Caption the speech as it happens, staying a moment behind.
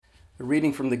A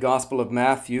reading from the Gospel of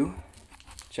Matthew,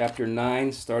 chapter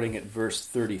 9, starting at verse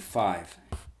 35.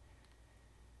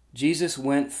 Jesus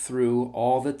went through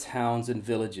all the towns and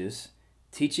villages,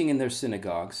 teaching in their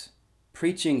synagogues,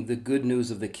 preaching the good news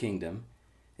of the kingdom,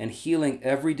 and healing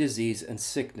every disease and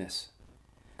sickness.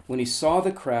 When he saw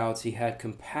the crowds, he had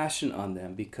compassion on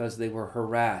them because they were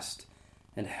harassed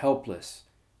and helpless,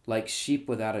 like sheep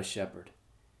without a shepherd.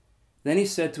 Then he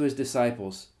said to his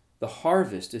disciples, "The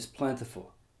harvest is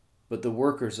plentiful, but the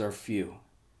workers are few.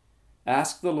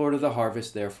 Ask the Lord of the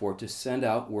harvest, therefore, to send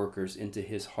out workers into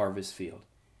his harvest field."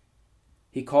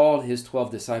 He called his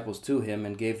 12 disciples to him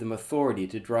and gave them authority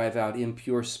to drive out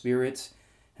impure spirits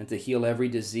and to heal every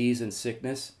disease and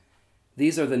sickness.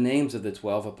 These are the names of the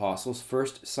 12 apostles.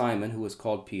 First, Simon, who was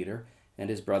called Peter, and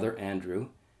his brother Andrew,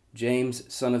 James,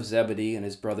 son of Zebedee, and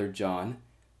his brother John,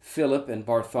 Philip and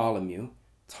Bartholomew,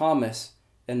 Thomas,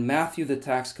 and Matthew the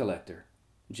tax collector,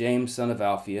 James, son of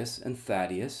Alphaeus, and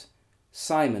Thaddeus,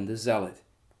 Simon the zealot,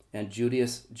 and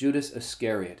Judas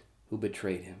Iscariot, who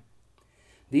betrayed him.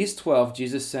 These 12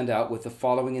 Jesus sent out with the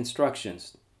following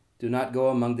instructions: "Do not go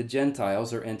among the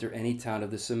Gentiles or enter any town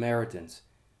of the Samaritans.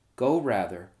 Go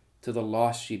rather to the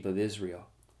lost sheep of Israel.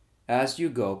 As you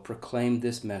go, proclaim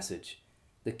this message: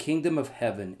 the kingdom of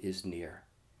heaven is near.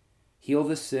 Heal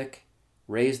the sick,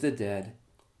 raise the dead,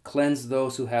 cleanse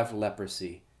those who have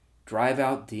leprosy, drive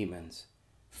out demons.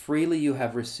 Freely you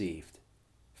have received,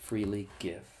 freely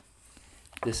give."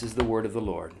 This is the word of the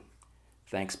Lord.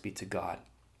 Thanks be to God.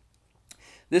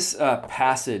 This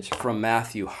passage from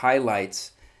Matthew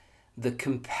highlights the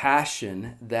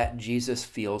compassion that Jesus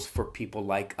feels for people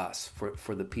like us,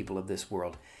 for the people of this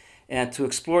world. And to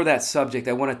explore that subject,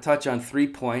 I want to touch on 3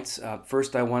 points.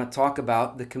 First, I want to talk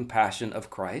about the compassion of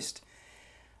Christ.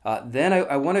 Then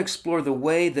I want to explore the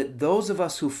way that those of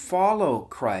us who follow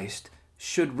Christ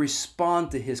should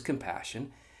respond to his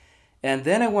compassion. And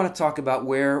then I want to talk about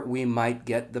where we might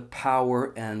get the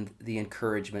power and the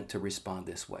encouragement to respond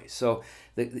this way. So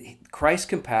Christ's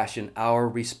compassion, our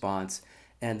response,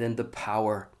 and then the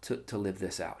power to live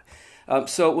this out.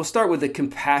 So we'll start with the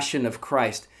compassion of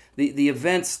Christ. The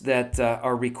events that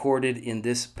are recorded in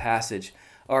this passage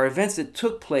are events that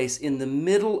took place in the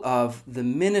middle of the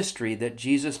ministry that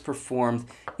Jesus performed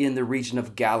in the region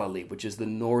of Galilee, which is the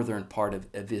northern part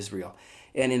of Israel.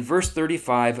 And in verse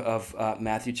 35 of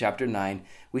Matthew chapter 9,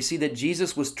 we see that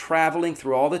Jesus was traveling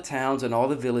through all the towns and all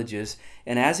the villages.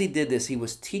 And as he did this, he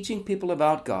was teaching people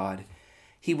about God.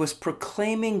 He was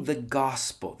proclaiming the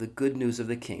gospel, the good news of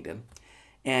the kingdom.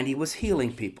 And he was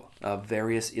healing people of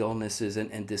various illnesses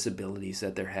and disabilities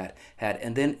that they had.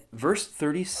 And then verse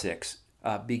 36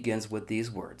 begins with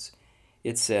these words.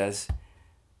 It says,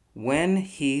 "When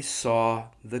he saw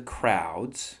the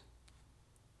crowds, ...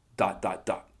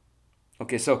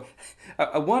 Okay, so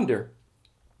I wonder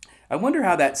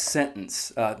how that sentence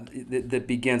that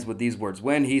begins with these words,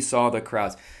 "when he saw the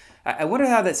crowds," I wonder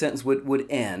how that sentence would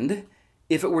end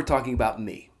if it were talking about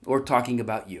me or talking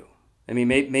about you. I mean,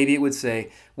 maybe it would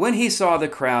say, "When he saw the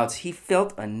crowds, he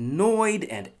felt annoyed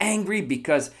and angry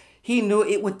because he knew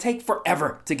it would take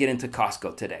forever to get into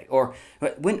Costco today." Or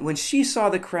when she saw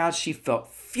the crowds, she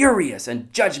felt furious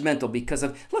and judgmental because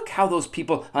of, look how those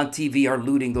people on TV are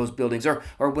looting those buildings. Or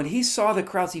when he saw the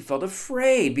crowds, he felt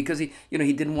afraid because he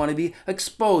didn't want to be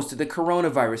exposed to the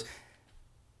coronavirus.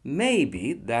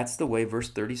 Maybe that's the way verse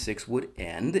 36 would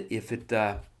end if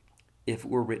it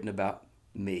were written about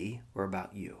me or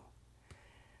about you.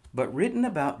 But written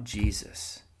about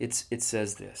Jesus, it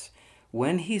says this: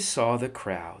 "When he saw the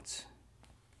crowds,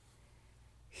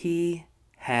 he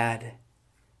had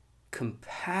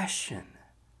compassion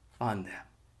on them."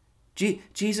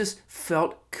 Jesus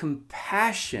felt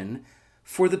compassion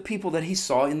for the people that he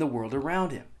saw in the world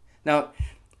around him. Now,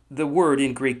 the word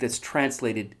in Greek that's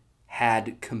translated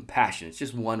 "had compassion," it's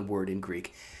just one word in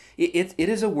Greek. It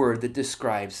is a word that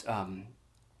describes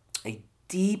a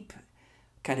deep,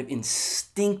 kind of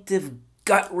instinctive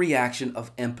gut reaction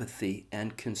of empathy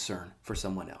and concern for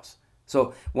someone else.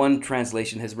 So one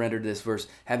translation has rendered this verse,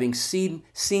 "Having seen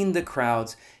the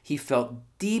crowds, he felt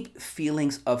deep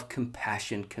feelings of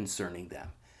compassion concerning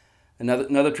them."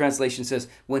 Another translation says,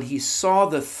 "When he saw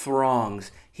the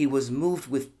throngs, he was moved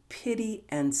with pity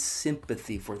and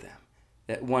sympathy for them."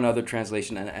 One other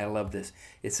translation, and I love this,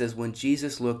 it says, "When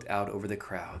Jesus looked out over the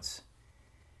crowds,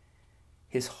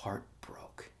 his heart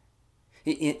broke."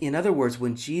 In other words,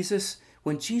 when Jesus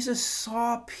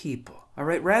saw people, all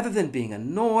right, rather than being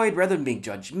annoyed, rather than being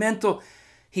judgmental,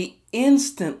 he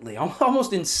instantly,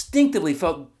 almost instinctively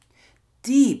felt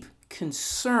deep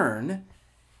concern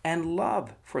and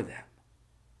love for them.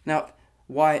 Now,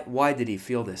 why did he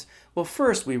feel this? Well,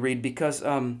 first we read because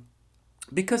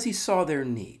Because he saw their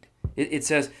need. It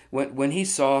says, when he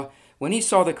saw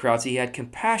the crowds, he had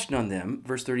compassion on them,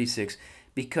 verse 36,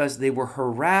 because they were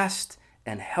harassed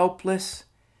and helpless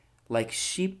like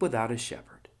sheep without a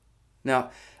shepherd.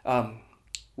 Now,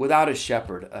 without a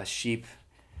shepherd, a sheep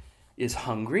is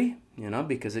hungry,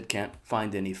 because it can't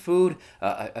find any food.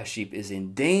 A sheep is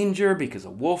in danger because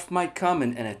a wolf might come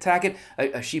and attack it.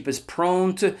 A sheep is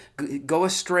prone to go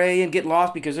astray and get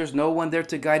lost because there's no one there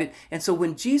to guide it. And so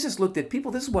when Jesus looked at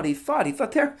people, this is what he thought. He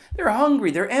thought they're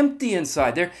hungry, they're empty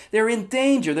inside, they're in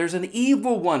danger. There's an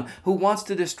evil one who wants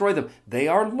to destroy them. They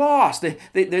are lost.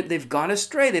 They've gone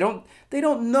astray. They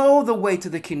don't know the way to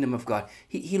the kingdom of God.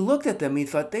 He looked at them. He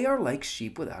thought they are like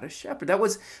sheep without a shepherd.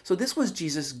 This was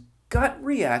Jesus' gut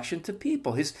reaction to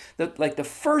people. The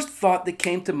first thought that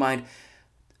came to mind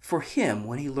for him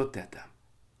when he looked at them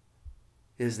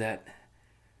is that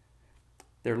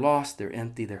they're lost, they're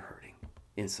empty, they're hurting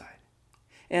inside.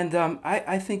 And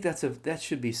I think that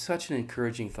should be such an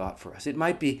encouraging thought for us. It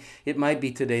might be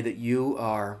today that you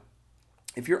are,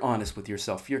 if you're honest with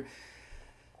yourself, you're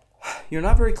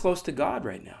not very close to God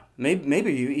right now.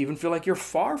 Maybe you even feel like you're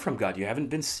far from God. You haven't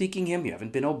been seeking him. You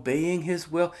haven't been obeying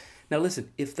his will. Now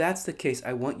listen, if that's the case,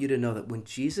 I want you to know that when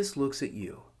Jesus looks at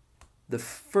you, the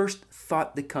first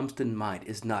thought that comes to mind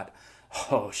is not,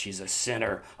 oh, she's a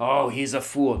sinner. Oh, he's a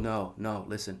fool. No,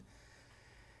 listen.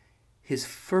 His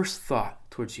first thought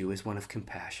towards you is one of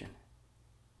compassion,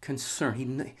 concern.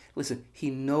 He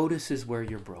notices where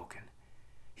you're broken.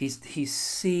 He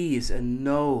sees and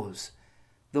knows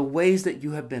the ways that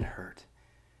you have been hurt.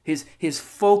 His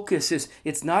focus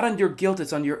it's not on your guilt,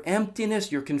 it's on your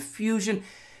emptiness, your confusion.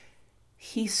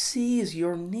 He sees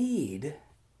your need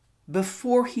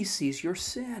before he sees your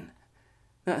sin.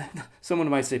 Now, someone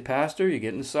might say, Pastor, you're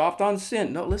getting soft on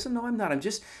sin. No, listen, no, I'm not. I'm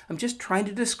just trying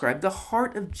to describe the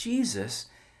heart of Jesus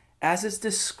as it's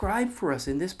described for us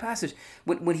in this passage.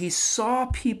 When he saw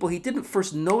people, he didn't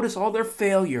first notice all their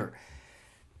failure.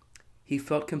 He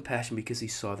felt compassion because he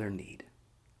saw their need.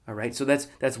 All right, so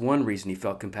that's one reason he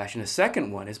felt compassion. A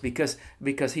second one is because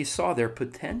he saw their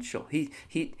potential.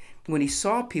 When he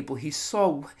saw people, he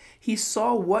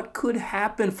saw what could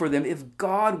happen for them if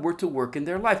God were to work in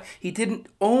their life. He didn't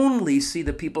only see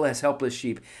the people as helpless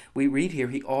sheep. We read here,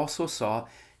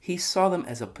 he saw them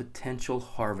as a potential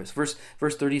harvest. Verse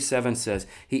 37 says,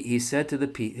 he said to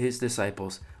his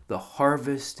disciples, the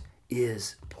harvest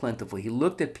is plentiful. He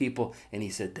looked at people and he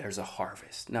said, there's a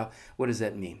harvest. Now, what does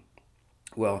that mean?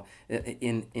 Well,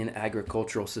 in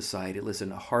agricultural society,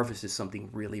 listen, a harvest is something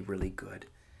really, really good.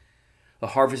 A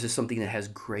harvest is something that has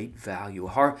great value.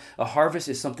 A harvest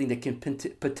is something that can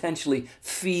potentially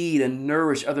feed and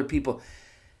nourish other people.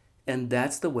 And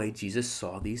that's the way Jesus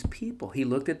saw these people. He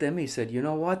looked at them and he said, you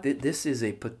know what? This is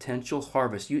a potential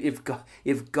harvest.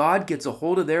 If God gets a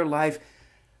hold of their life,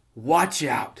 watch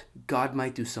out. God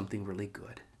might do something really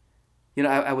good.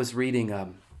 I was reading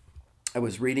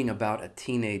about a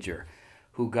teenager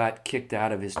who got kicked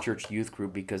out of his church youth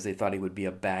group because they thought he would be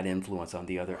a bad influence on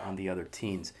the other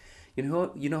teens. You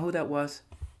know who that was?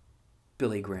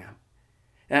 Billy Graham.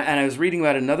 And I was reading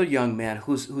about another young man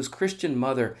whose Christian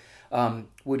mother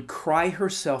would cry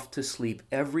herself to sleep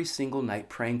every single night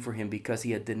praying for him because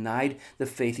he had denied the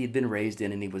faith he'd been raised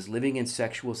in and he was living in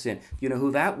sexual sin. You know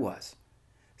who that was?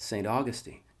 St.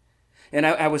 Augustine. And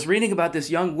I was reading about this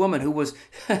young woman who was,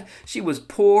 she was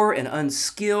poor and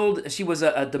unskilled. She was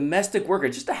a domestic worker,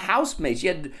 just a housemaid. She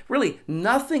had really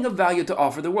nothing of value to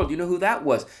offer the world. You know who that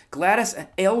was? Gladys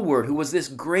Aylward, who was this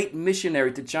great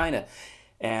missionary to China.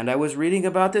 And I was reading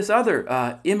about this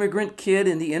other immigrant kid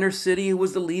in the inner city who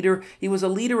was the leader. He was a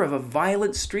leader of a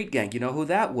violent street gang. You know who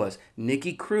that was?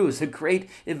 Nicky Cruz, a great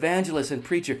evangelist and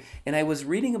preacher. And I was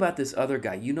reading about this other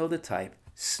guy. You know the type.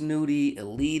 Snooty,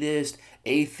 elitist,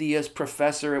 atheist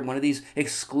professor at one of these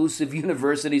exclusive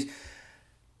universities.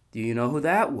 Do you know who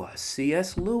that was?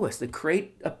 C.S. Lewis, the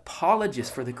great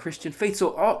apologist for the Christian faith.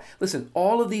 So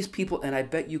all of these people, and I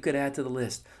bet you could add to the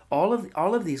list, all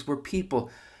of these were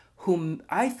people whom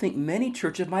I think many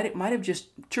churches might have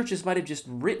just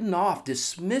written off,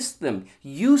 dismissed them,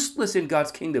 useless in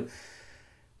God's kingdom.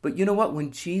 But you know what?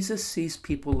 When Jesus sees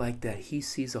people like that, he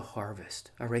sees a harvest.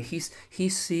 All right? He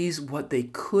sees what they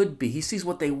could be. He sees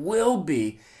what they will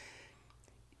be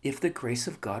if the grace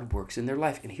of God works in their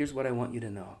life. And here's what I want you to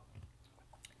know.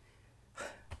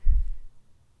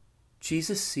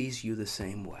 Jesus sees you the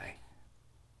same way.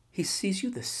 He sees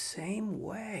you the same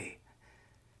way.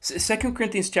 2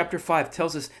 Corinthians chapter 5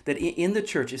 tells us that in the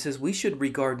church, it says we should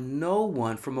regard no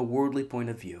one from a worldly point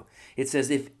of view. It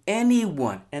says if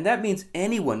anyone, and that means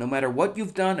anyone, no matter what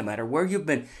you've done, no matter where you've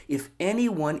been, if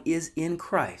anyone is in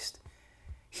Christ,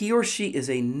 He or she is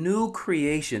a new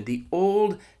creation. The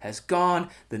old has gone,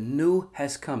 the new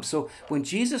has come. So when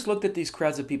Jesus looked at these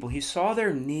crowds of people, he saw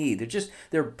their need,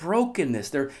 their brokenness,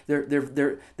 their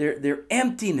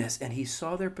emptiness, and he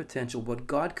saw their potential, what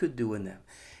God could do in them.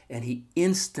 And he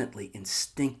instantly,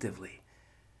 instinctively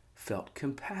felt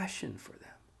compassion for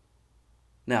them.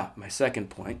 Now, my second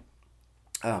point,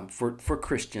 for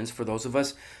Christians, for those of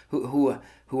us who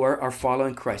are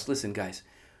following Christ, listen, guys,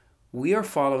 we are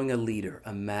following a leader,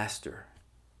 a master,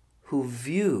 who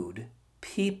viewed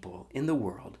people in the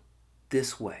world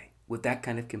this way, with that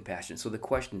kind of compassion. So the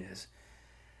question is,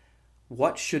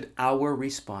 what should our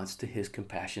response to his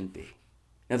compassion be?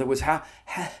 In other words,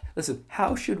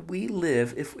 how should we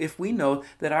live if we know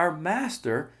that our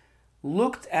master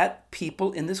looked at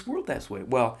people in this world that way?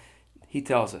 Well, he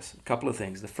tells us a couple of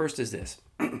things. The first is this.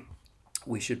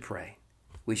 We should pray.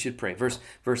 We should pray. Verse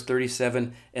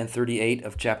 37 and 38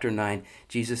 of chapter 9,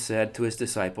 Jesus said to his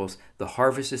disciples, "The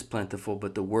harvest is plentiful,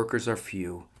 but the workers are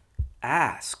few.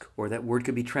 Ask," or that word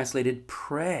could be translated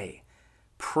pray.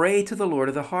 Pray to the Lord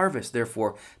of the harvest,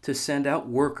 therefore, to send out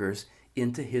workers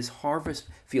into his harvest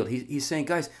field. He's saying,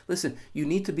 guys, listen, you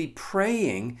need to be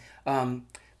praying for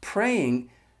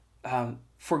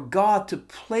God to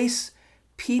place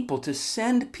people, to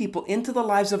send people into the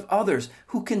lives of others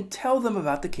who can tell them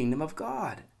about the kingdom of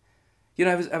God. You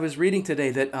know, I was reading today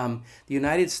that the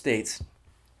United States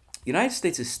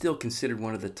is still considered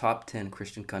one of the top 10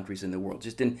 Christian countries in the world,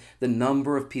 just in the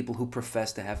number of people who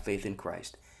profess to have faith in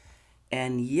Christ.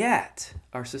 And yet,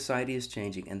 our society is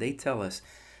changing, and they tell us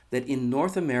that in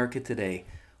North America today,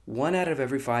 1 out of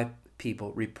every 5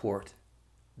 people report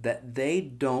that they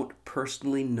don't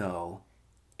personally know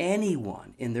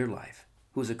anyone in their life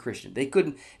who's a Christian. They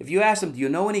couldn't, if you ask them, do you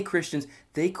know any Christians?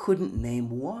 They couldn't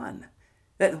name one.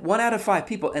 That 1 out of 5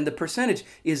 people, and the percentage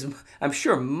is, I'm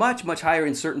sure, much, much higher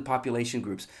in certain population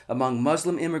groups, among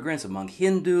Muslim immigrants, among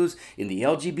Hindus, in the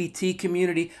LGBT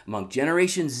community, among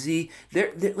Generation Z.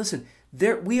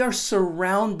 We are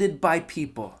surrounded by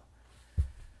people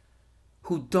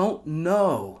who don't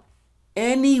know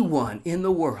anyone in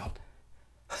the world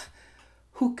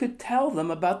who could tell them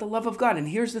about the love of God. And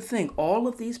here's the thing, all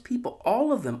of these people,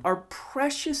 all of them are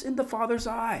precious in the Father's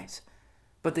eyes,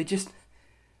 but there's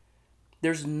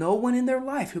no one in their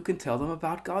life who can tell them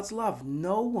about God's love.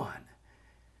 No one.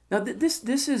 Now,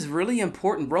 this is really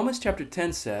important. Romans chapter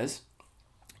 10 says,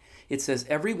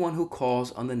 everyone who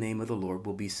calls on the name of the Lord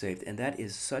will be saved. And that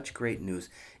is such great news.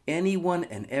 Anyone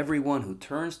and everyone who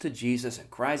turns to Jesus and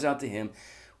cries out to him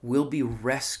will be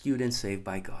rescued and saved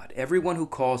by God. Everyone who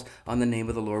calls on the name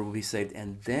of the Lord will be saved.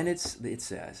 And then it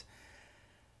says,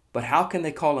 but how can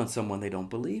they call on someone they don't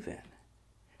believe in?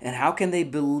 And how can they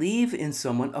believe in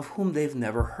someone of whom they've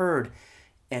never heard?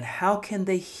 And how can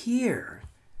they hear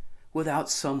without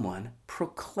someone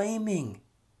proclaiming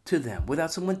to them,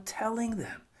 without someone telling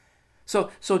them?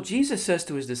 So Jesus says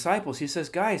to his disciples, he says,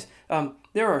 guys,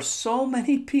 there are so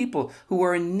many people who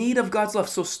are in need of God's love.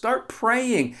 So start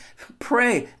praying.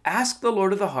 Pray. Ask the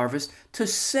Lord of the harvest to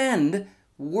send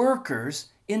workers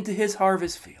into his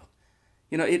harvest field.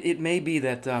 You know, it may be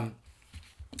that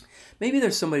maybe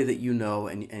there's somebody that you know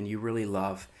and you really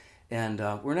love. And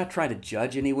we're not trying to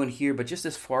judge anyone here, but just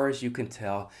as far as you can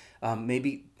tell,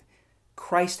 maybe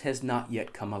Christ has not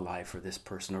yet come alive for this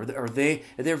person, or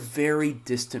they're very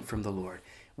distant from the Lord.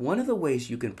 One of the ways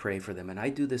you can pray for them, and I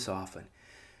do this often,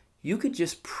 you could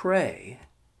just pray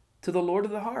to the Lord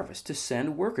of the harvest to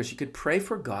send workers. You could pray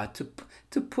for God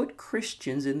to put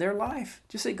Christians in their life.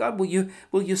 Just say, God,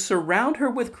 will you surround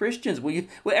her with Christians?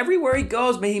 Everywhere he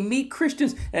goes, may he meet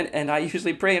Christians. And I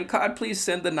usually pray, and God, please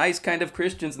send the nice kind of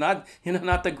Christians, not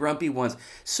the grumpy ones.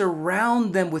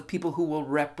 Surround them with people who will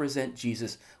represent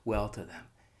Jesus well to them.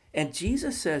 And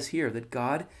Jesus says here that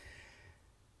God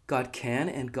can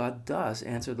and God does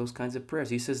answer those kinds of prayers.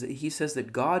 He says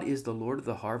that God is the Lord of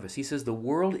the harvest. He says the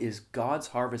world is God's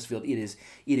harvest field. It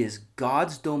is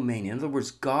God's domain. In other words,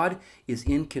 God is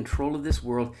in control of this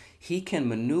world. He can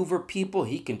maneuver people.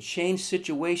 He can change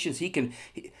situations. He can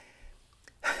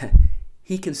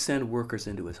send workers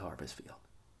into his harvest field.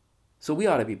 So we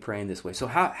ought to be praying this way. So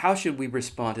how should we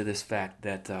respond to this fact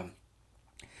that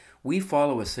we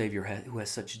follow a Savior who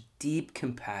has such deep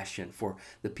compassion for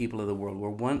the people of the world? Where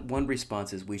one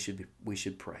response is we should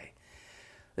pray.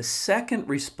 The second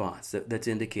response that's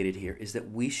indicated here is that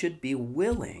we should be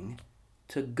willing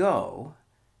to go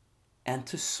and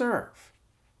to serve.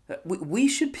 We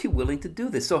should be willing to do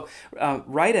this. So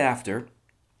right after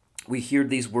we hear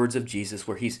these words of Jesus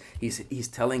where he's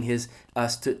telling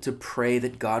us to pray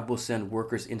that God will send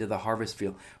workers into the harvest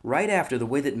field. Right after, the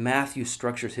way that Matthew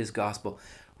structures his gospel,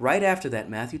 right after that,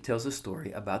 Matthew tells a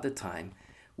story about the time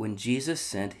when Jesus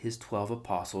sent his 12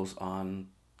 apostles on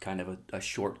kind of a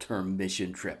short-term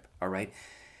mission trip, all right?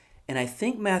 And I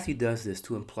think Matthew does this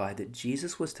to imply that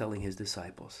Jesus was telling his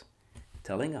disciples,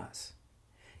 telling us,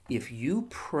 if you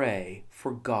pray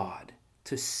for God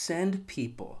to send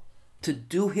people to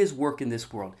do his work in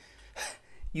this world,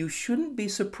 you shouldn't be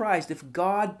surprised if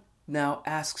God now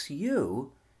asks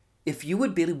you if you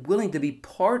would be willing to be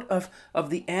part of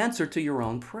the answer to your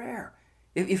own prayer.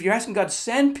 If you're asking God,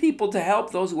 send people to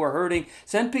help those who are hurting,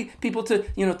 send people to,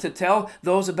 to tell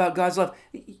those about God's love,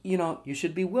 you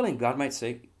should be willing. God might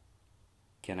say,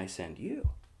 can I send you?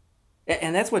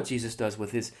 And that's what Jesus does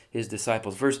with his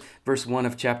disciples. Verse 1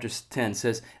 of chapter 10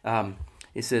 says,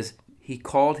 it says, he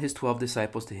called his 12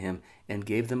 disciples to him and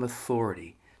gave them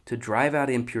authority to drive out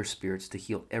impure spirits, to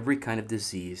heal every kind of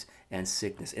disease and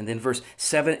sickness. And then verse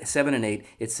 7 and 8,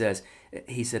 it says,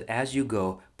 he said, as you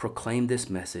go, proclaim this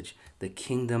message, the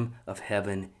kingdom of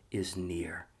heaven is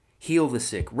near. Heal the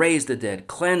sick, raise the dead,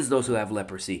 cleanse those who have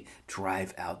leprosy,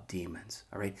 drive out demons.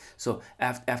 All right. So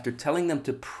after telling them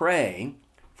to pray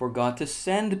for God to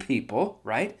send people,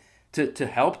 right, to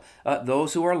help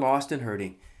those who are lost and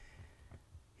hurting,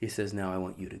 he says, now I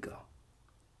want you to go.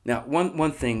 Now,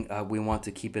 one thing we want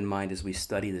to keep in mind as we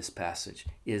study this passage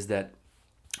is that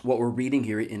what we're reading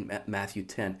here in Matthew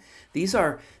 10, these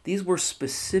were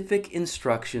specific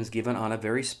instructions given on a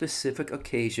very specific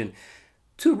occasion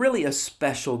to really a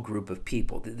special group of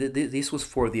people. This was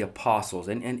for the apostles.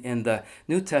 And the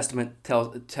New Testament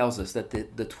tells us that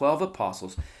the 12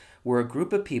 apostles were a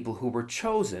group of people who were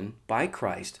chosen by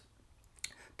Christ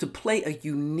to play a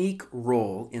unique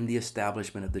role in the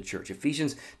establishment of the church.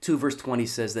 Ephesians 2 verse 20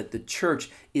 says that the church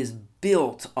is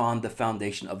built on the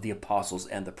foundation of the apostles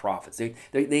and the prophets.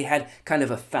 They had kind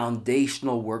of a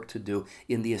foundational work to do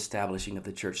in the establishing of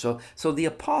the church. So the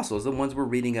apostles, the ones we're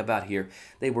reading about here,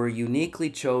 they were uniquely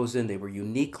chosen, they were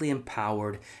uniquely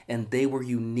empowered, and they were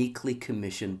uniquely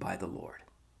commissioned by the Lord.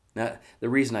 Now, the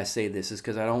reason I say this is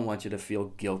because I don't want you to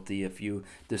feel guilty if you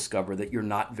discover that you're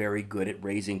not very good at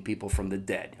raising people from the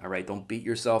dead. All right, don't beat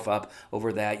yourself up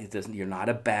over that. You're not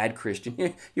a bad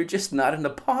Christian. You're just not an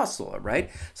apostle. All right.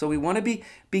 So we want to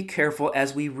be careful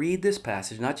as we read this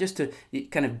passage, not just to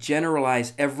kind of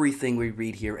generalize everything we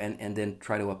read here and then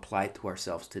try to apply it to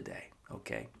ourselves today.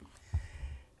 Okay.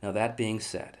 Now that being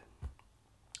said,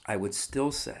 I would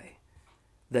still say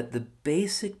that the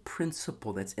basic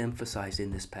principle that's emphasized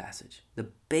in this passage, the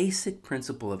basic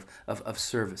principle of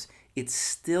service, it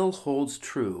still holds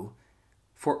true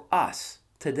for us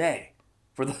today,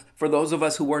 for those of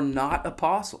us who are not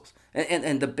apostles.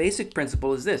 And the basic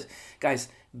principle is this, guys,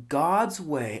 God's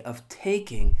way of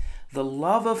taking the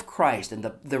love of Christ and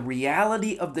the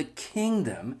reality of the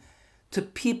kingdom to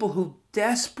people who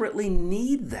desperately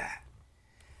need that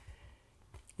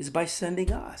is by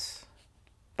sending us.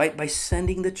 By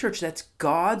sending the church. That's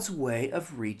God's way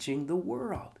of reaching the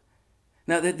world.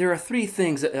 Now, there are three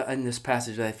things in this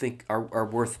passage that I think are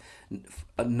worth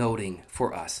noting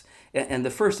for us. And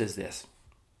the first is this.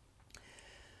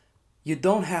 You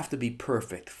don't have to be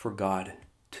perfect for God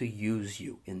to use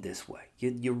you in this way.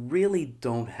 You really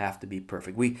don't have to be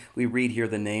perfect. We read here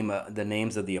the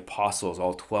names of the apostles.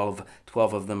 All 12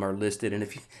 of them are listed. And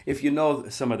if you know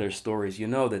some of their stories, you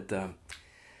know that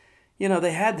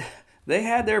they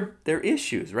had their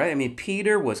issues, right? I mean,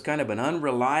 Peter was kind of an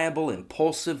unreliable,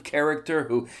 impulsive character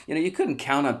who, you couldn't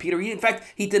count on Peter. In fact,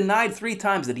 he denied 3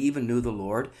 times that he even knew the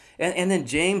Lord. And then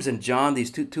James and John, these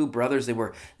two brothers, they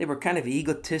were kind of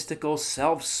egotistical,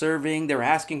 self-serving. They're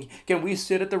asking, can we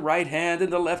sit at the right hand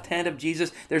and the left hand of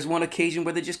Jesus? There's one occasion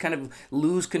where they just kind of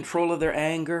lose control of their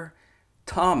anger.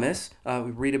 Thomas,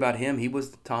 we read about him. He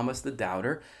was Thomas the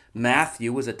doubter.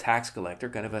 Matthew was a tax collector,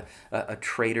 kind of a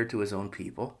traitor to his own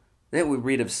people. Then we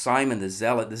read of Simon the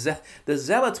Zealot. The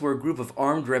Zealots were a group of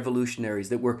armed revolutionaries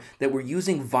that were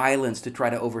using violence to try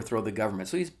to overthrow the government.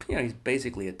 So he's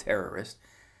basically a terrorist.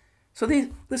 So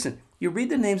listen, you read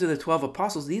the names of the 12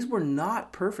 apostles. These were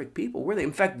not perfect people, were they?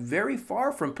 In fact, very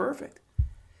far from perfect.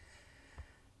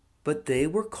 But they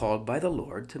were called by the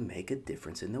Lord to make a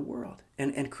difference in the world.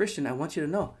 And Christian, I want you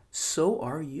to know, so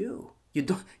are you.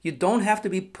 You don't have to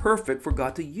be perfect for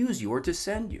God to use you or to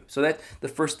send you. So that's the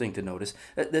first thing to notice.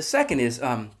 The second is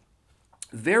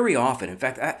very often, in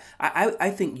fact, I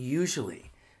think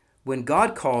usually when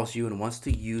God calls you and wants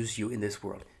to use you in this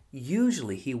world,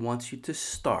 usually he wants you to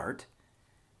start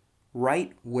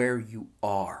right where you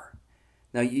are.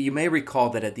 Now, you may recall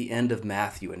that at the end of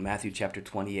Matthew, in Matthew chapter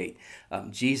 28,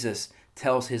 Jesus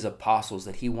tells his apostles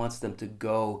that he wants them to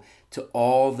go to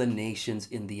all the nations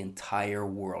in the entire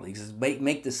world. He says,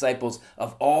 make disciples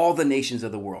of all the nations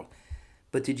of the world.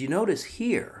 But did you notice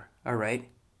here, all right,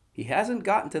 He hasn't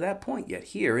gotten to that point yet.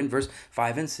 Here in verse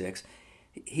 5 and 6,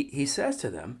 he says to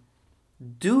them,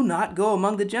 do not go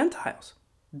among the Gentiles.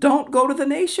 Don't go to the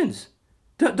nations.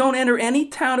 Don't enter any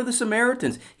town of the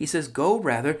Samaritans. He says, go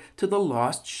rather to the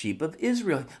lost sheep of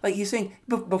Israel. Like he's saying,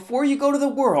 before you go to the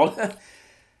world,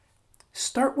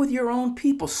 start with your own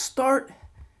people. Start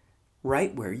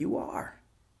right where you are.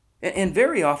 And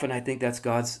very often I think that's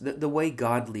the way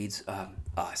God leads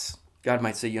us. God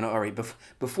might say, all right,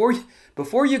 before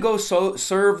you go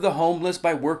serve the homeless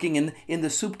by working in the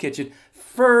soup kitchen,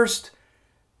 first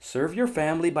serve your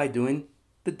family by doing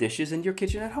the dishes in your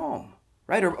kitchen at home.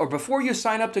 Right? Or before you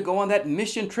sign up to go on that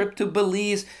mission trip to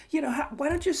Belize, why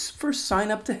don't you first sign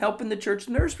up to help in the church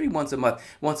nursery once a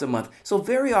month? So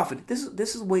very often, this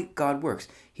is the way God works.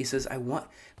 He says,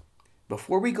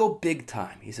 before we go big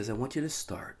time, he says, I want you to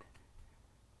start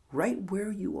right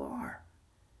where you are.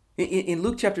 In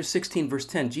Luke chapter 16, verse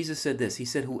 10, Jesus said this. He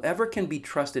said, whoever can be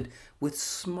trusted with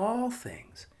small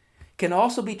things can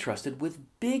also be trusted with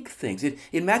big things.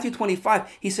 In Matthew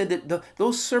 25, he said that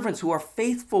those servants who are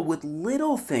faithful with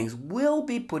little things will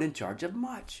be put in charge of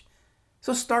much.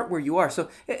 So start where you are. So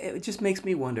it just makes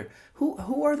me wonder, who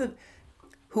are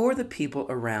the people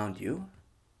around you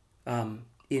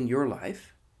in your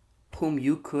life whom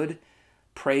you could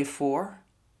pray for,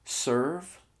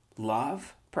 serve,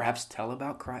 love, perhaps tell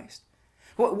about Christ?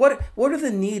 What are the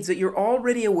needs that you're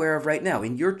already aware of right now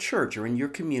in your church or in your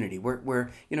community where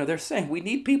they're saying we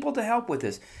need people to help with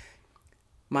this?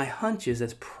 My hunch is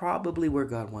that's probably where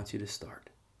God wants you to start,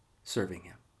 serving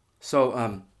him.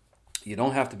 So you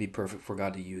don't have to be perfect for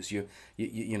God to use you.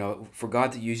 For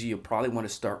God to use you, you probably want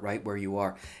to start right where you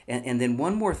are. And then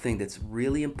one more thing that's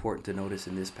really important to notice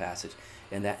in this passage,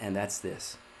 and that's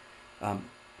this.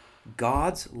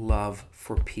 God's love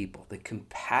for people, the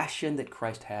compassion that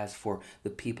Christ has for the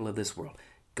people of this world,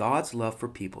 God's love for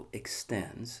people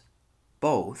extends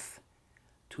both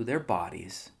to their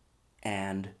bodies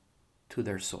and to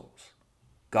their souls.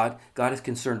 God is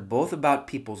concerned both about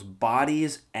people's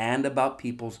bodies and about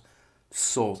people's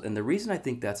souls. And the reason I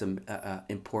think that's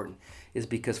important is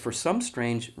because for some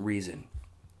strange reason,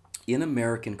 in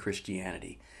American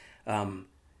Christianity,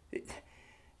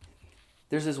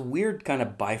 there's this weird kind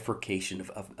of bifurcation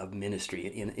of ministry.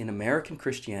 In American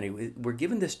Christianity, we're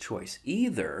given this choice.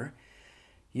 Either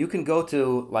you can go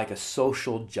to like a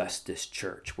social justice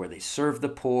church where they serve the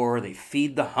poor, they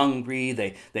feed the hungry,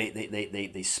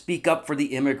 they speak up for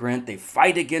the immigrant, they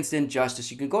fight against injustice.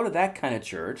 You can go to that kind of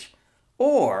church,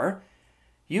 or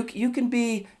we can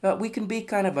be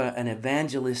kind of an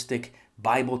evangelistic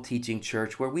Bible teaching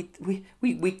church where we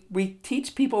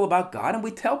teach people about God and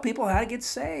we tell people how to get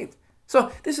saved. So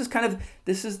this is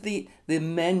the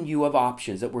menu of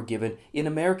options that we're given in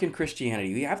American Christianity.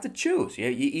 You have to choose.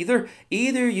 Either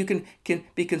you can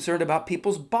be concerned about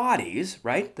people's bodies,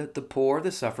 right? The poor,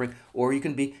 the suffering, or you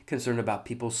can be concerned about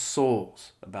people's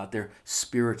souls, about their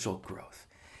spiritual growth.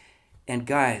 And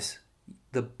guys,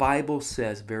 the Bible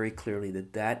says very clearly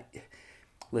that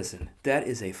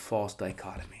is a false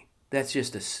dichotomy. That's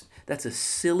a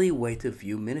silly way to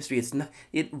view ministry.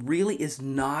 It really is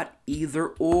not either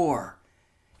or.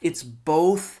 It's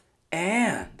both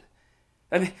and.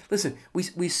 I mean, listen,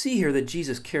 we see here that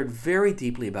Jesus cared very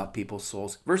deeply about people's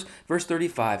souls. Verse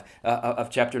 35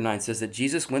 of chapter 9 says that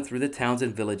Jesus went through the towns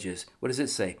and villages. What does it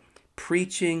say?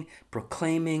 Preaching,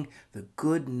 proclaiming the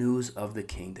good news of the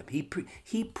kingdom.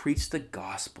 He preached the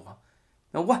gospel.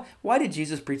 Now, why did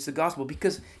Jesus preach the gospel?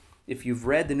 Because if you've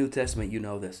read the New Testament, you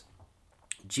know this.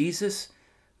 Jesus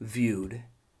viewed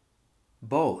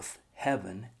both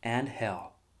heaven and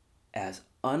hell as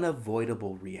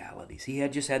unavoidable realities. He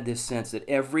had just had this sense that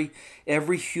every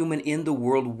human in the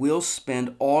world will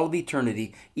spend all of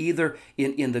eternity either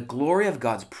in the glory of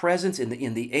God's presence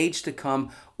in the age to come,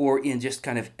 or in just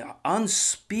kind of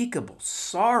unspeakable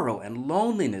sorrow and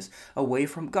loneliness away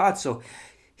from God. So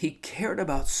he cared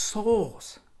about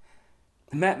souls.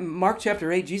 Mark chapter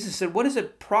 8, Jesus said, what does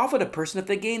it profit a person if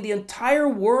they gain the entire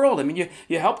world? I mean,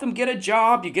 you help them get a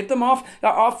job, you get them off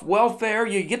welfare,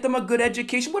 you get them a good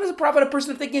education. What does it profit a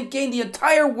person if they can gain the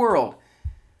entire world?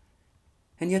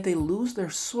 And yet they lose their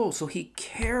soul. So he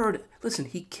cared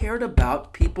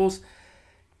about people's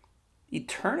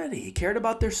eternity. He cared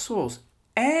about their souls.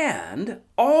 And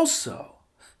also,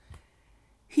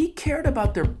 he cared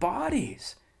about their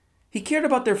bodies. He cared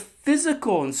about their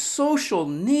physical and social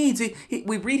needs.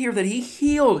 We read here that he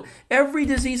healed every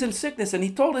disease and sickness. And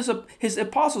he told his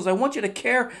apostles, I want you to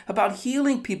care about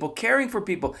healing people, caring for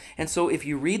people. And so if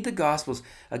you read the Gospels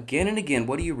again and again,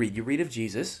 what do you read? You read of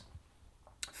Jesus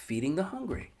feeding the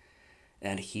hungry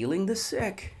and healing the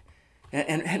sick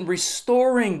and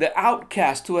restoring the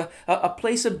outcast to a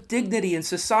place of dignity in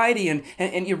society.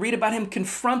 And you read about him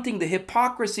confronting the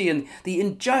hypocrisy and the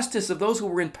injustice of those who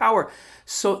were in power.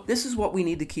 So this is what we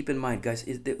need to keep in mind, guys,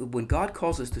 is that when God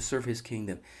calls us to serve his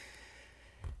kingdom,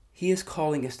 he is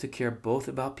calling us to care both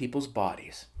about people's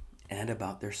bodies and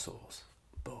about their souls,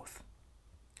 both.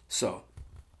 So,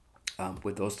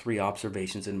 with those three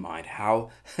observations in mind,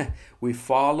 how we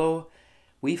follow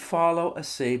a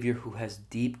Savior who has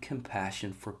deep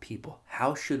compassion for people.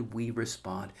 How should we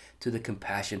respond to the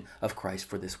compassion of Christ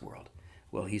for this world?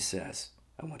 Well, he says,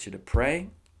 I want you to pray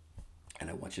and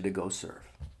I want you to go serve.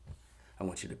 I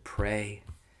want you to pray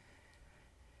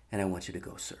and I want you to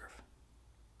go serve.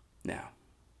 Now,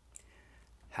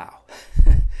 how?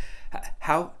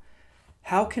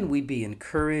 How can we be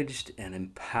encouraged and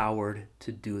empowered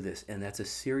to do this? And that's a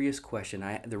serious question.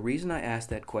 The reason I ask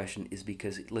that question is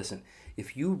because, listen,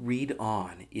 if you read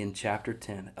on in chapter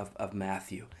 10 of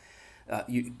Matthew,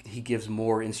 he gives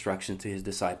more instruction to his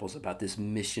disciples about this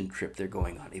mission trip they're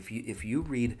going on. If you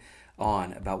read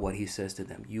on about what he says to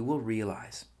them, you will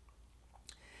realize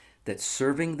that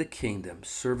serving the kingdom,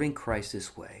 serving Christ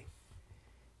this way,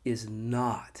 is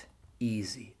not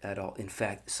easy at all. In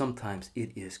fact, sometimes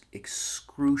it is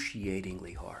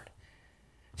excruciatingly hard.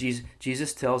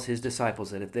 Jesus tells his disciples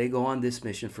that if they go on this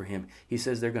mission for him, he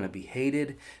says they're going to be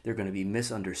hated, they're going to be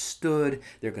misunderstood,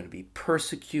 they're going to be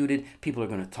persecuted, people are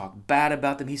going to talk bad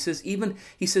about them. He says even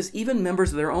members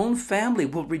of their own family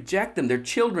will reject them, their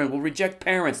children will reject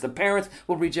parents, the parents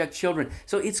will reject children.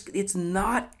 So it's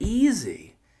not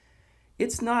easy.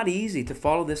 It's not easy to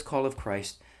follow this call of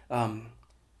Christ,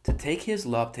 to take his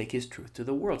love, take his truth to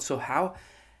the world. So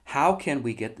how can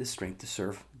we get the strength to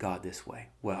serve God this way?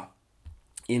 Well,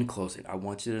 in closing, I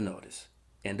want you to notice,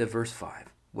 end of verse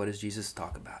 5, what does Jesus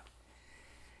talk about?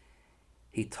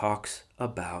 He talks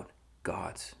about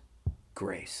God's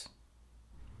grace.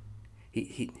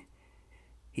 He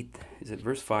is it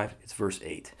verse 5? It's verse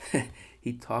 8.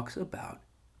 He talks about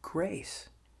grace.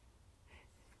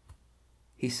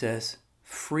 He says,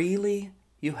 freely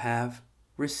you have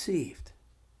received.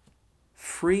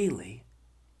 Freely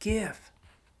give.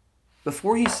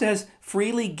 Before he says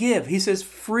freely give, he says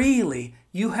freely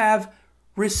you have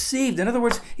received. In other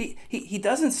words, he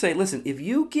doesn't say, listen, if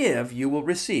you give, you will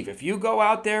receive. If you go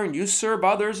out there and you serve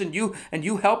others and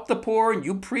you help the poor and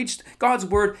you preach God's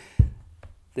word,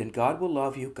 then God will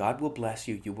love you, God will bless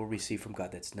you, you will receive from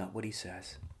God. That's not what he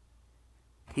says.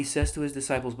 He says to his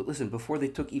disciples, but listen, before they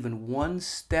took even one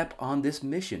step on this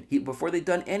mission, before they'd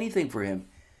done anything for him,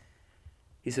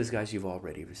 he says, guys, you've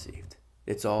already received.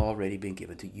 It's already been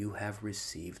given to you. You have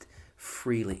received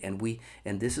freely.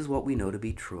 And this is what we know to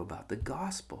be true about the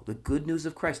gospel, the good news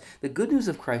of Christ. The good news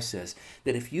of Christ says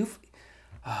that if you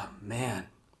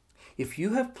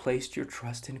have placed your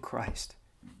trust in Christ,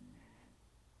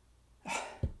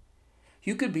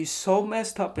 you could be so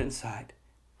messed up inside.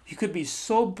 You could be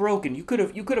so broken. You could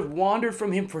have wandered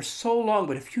from him for so long,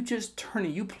 but if you just turn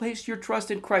and you place your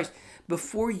trust in Christ,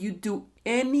 before you do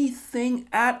anything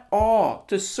at all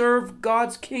to serve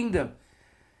God's kingdom,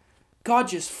 God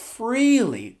just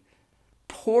freely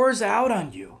pours out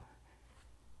on you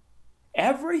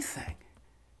everything.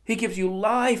 He gives you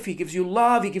life, he gives you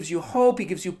love, he gives you hope, he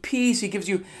gives you peace, he gives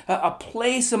you a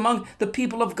place among the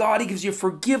people of God, he gives you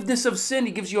forgiveness of sin,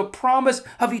 he gives you a promise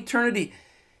of eternity.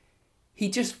 He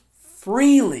just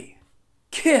freely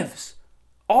gives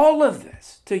all of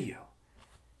this to you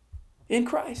in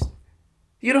Christ.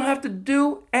 You don't have to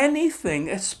do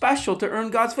anything special to earn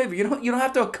God's favor. You don't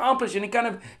have to accomplish any kind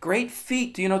of great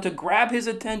feat to grab his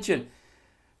attention.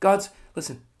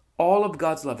 Listen, all of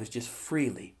God's love is just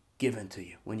freely given to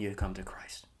you when you come to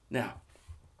Christ. Now,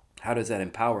 how does that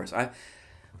empower us?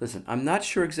 I'm not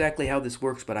sure exactly how this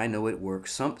works, but I know it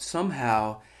works.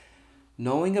 Somehow,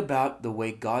 knowing about the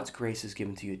way God's grace is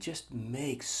given to you just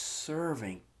makes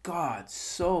serving God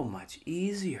so much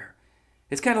easier.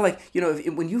 It's kind of like,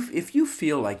 if you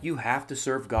feel like you have to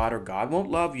serve God or God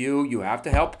won't love you, you have to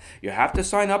help, you have to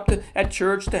sign up at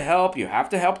church to help, you have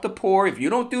to help the poor. If you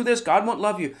don't do this, God won't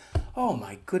love you. Oh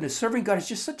my goodness, serving God is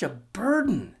just such a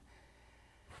burden.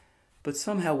 But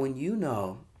somehow when you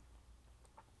know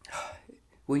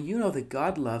that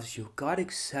God loves you, God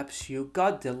accepts you,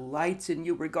 God delights in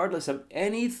you regardless of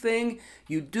anything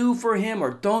you do for him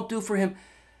or don't do for him,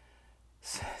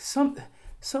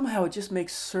 somehow it just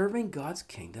makes serving God's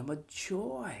kingdom a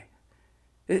joy.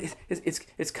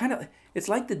 It's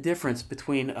like the difference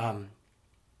between, all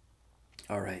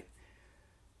right,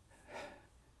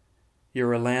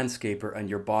 you're a landscaper and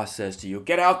your boss says to you,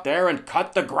 get out there and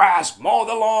cut the grass, mow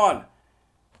the lawn.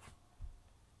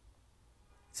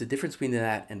 It's the difference between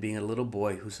that and being a little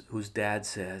boy whose dad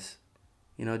says,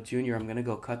 Junior, I'm going to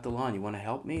go cut the lawn. You want to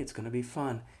help me? It's going to be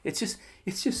fun. It's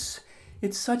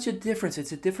such a difference.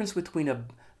 It's a difference between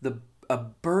a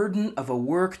burden of a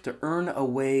work to earn a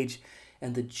wage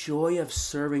and the joy of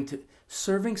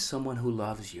serving someone who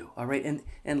loves you. All right.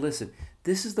 And listen,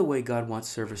 this is the way God wants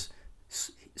service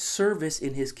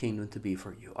in his kingdom to be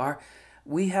for you.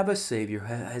 We have a Savior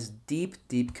who has deep,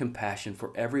 deep compassion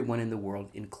for everyone in the world,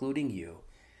 including you.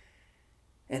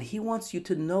 And he wants you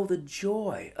to know the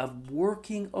joy of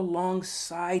working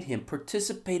alongside him,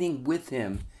 participating with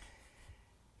him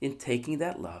in taking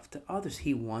that love to others.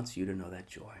 He wants you to know that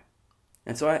joy.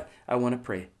 And so I want to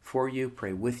pray for you,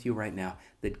 pray with you right now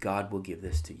that God will give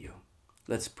this to you.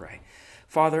 Let's pray.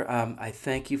 Father, I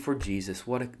thank you for Jesus.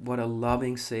 What a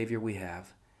loving Savior we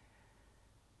have.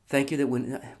 Thank you that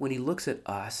when he looks at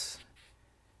us,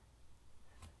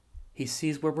 he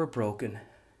sees where we're broken.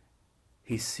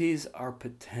 He sees our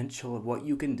potential of what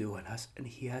you can do in us, and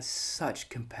he has such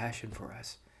compassion for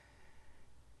us.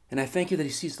 And I thank you that he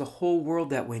sees the whole world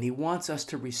that way, and he wants us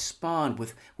to respond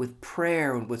with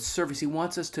prayer and with service. He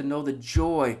wants us to know the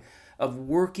joy of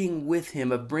working with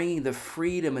him, of bringing the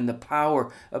freedom and the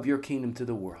power of your kingdom to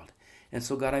the world. And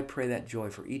so, God, I pray that joy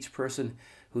for each person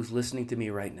who's listening to me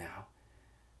right now.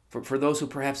 For those who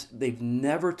perhaps they've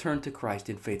never turned to Christ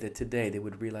in faith, that today they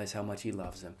would realize how much he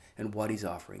loves them and what he's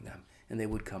offering them, and they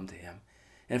would come to him.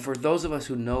 And for those of us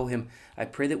who know him, I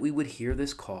pray that we would hear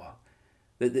this call,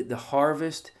 that the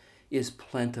harvest is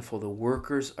plentiful, the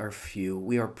workers are few.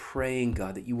 We are praying,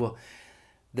 God,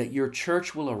 that your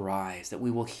church will arise, that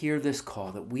we will hear this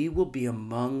call, that we will be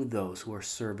among those who are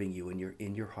serving you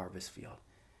in your harvest field.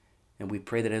 And we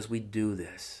pray that as we do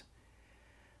this,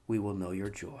 we will know your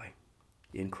joy.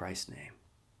 In Christ's name,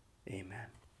 amen.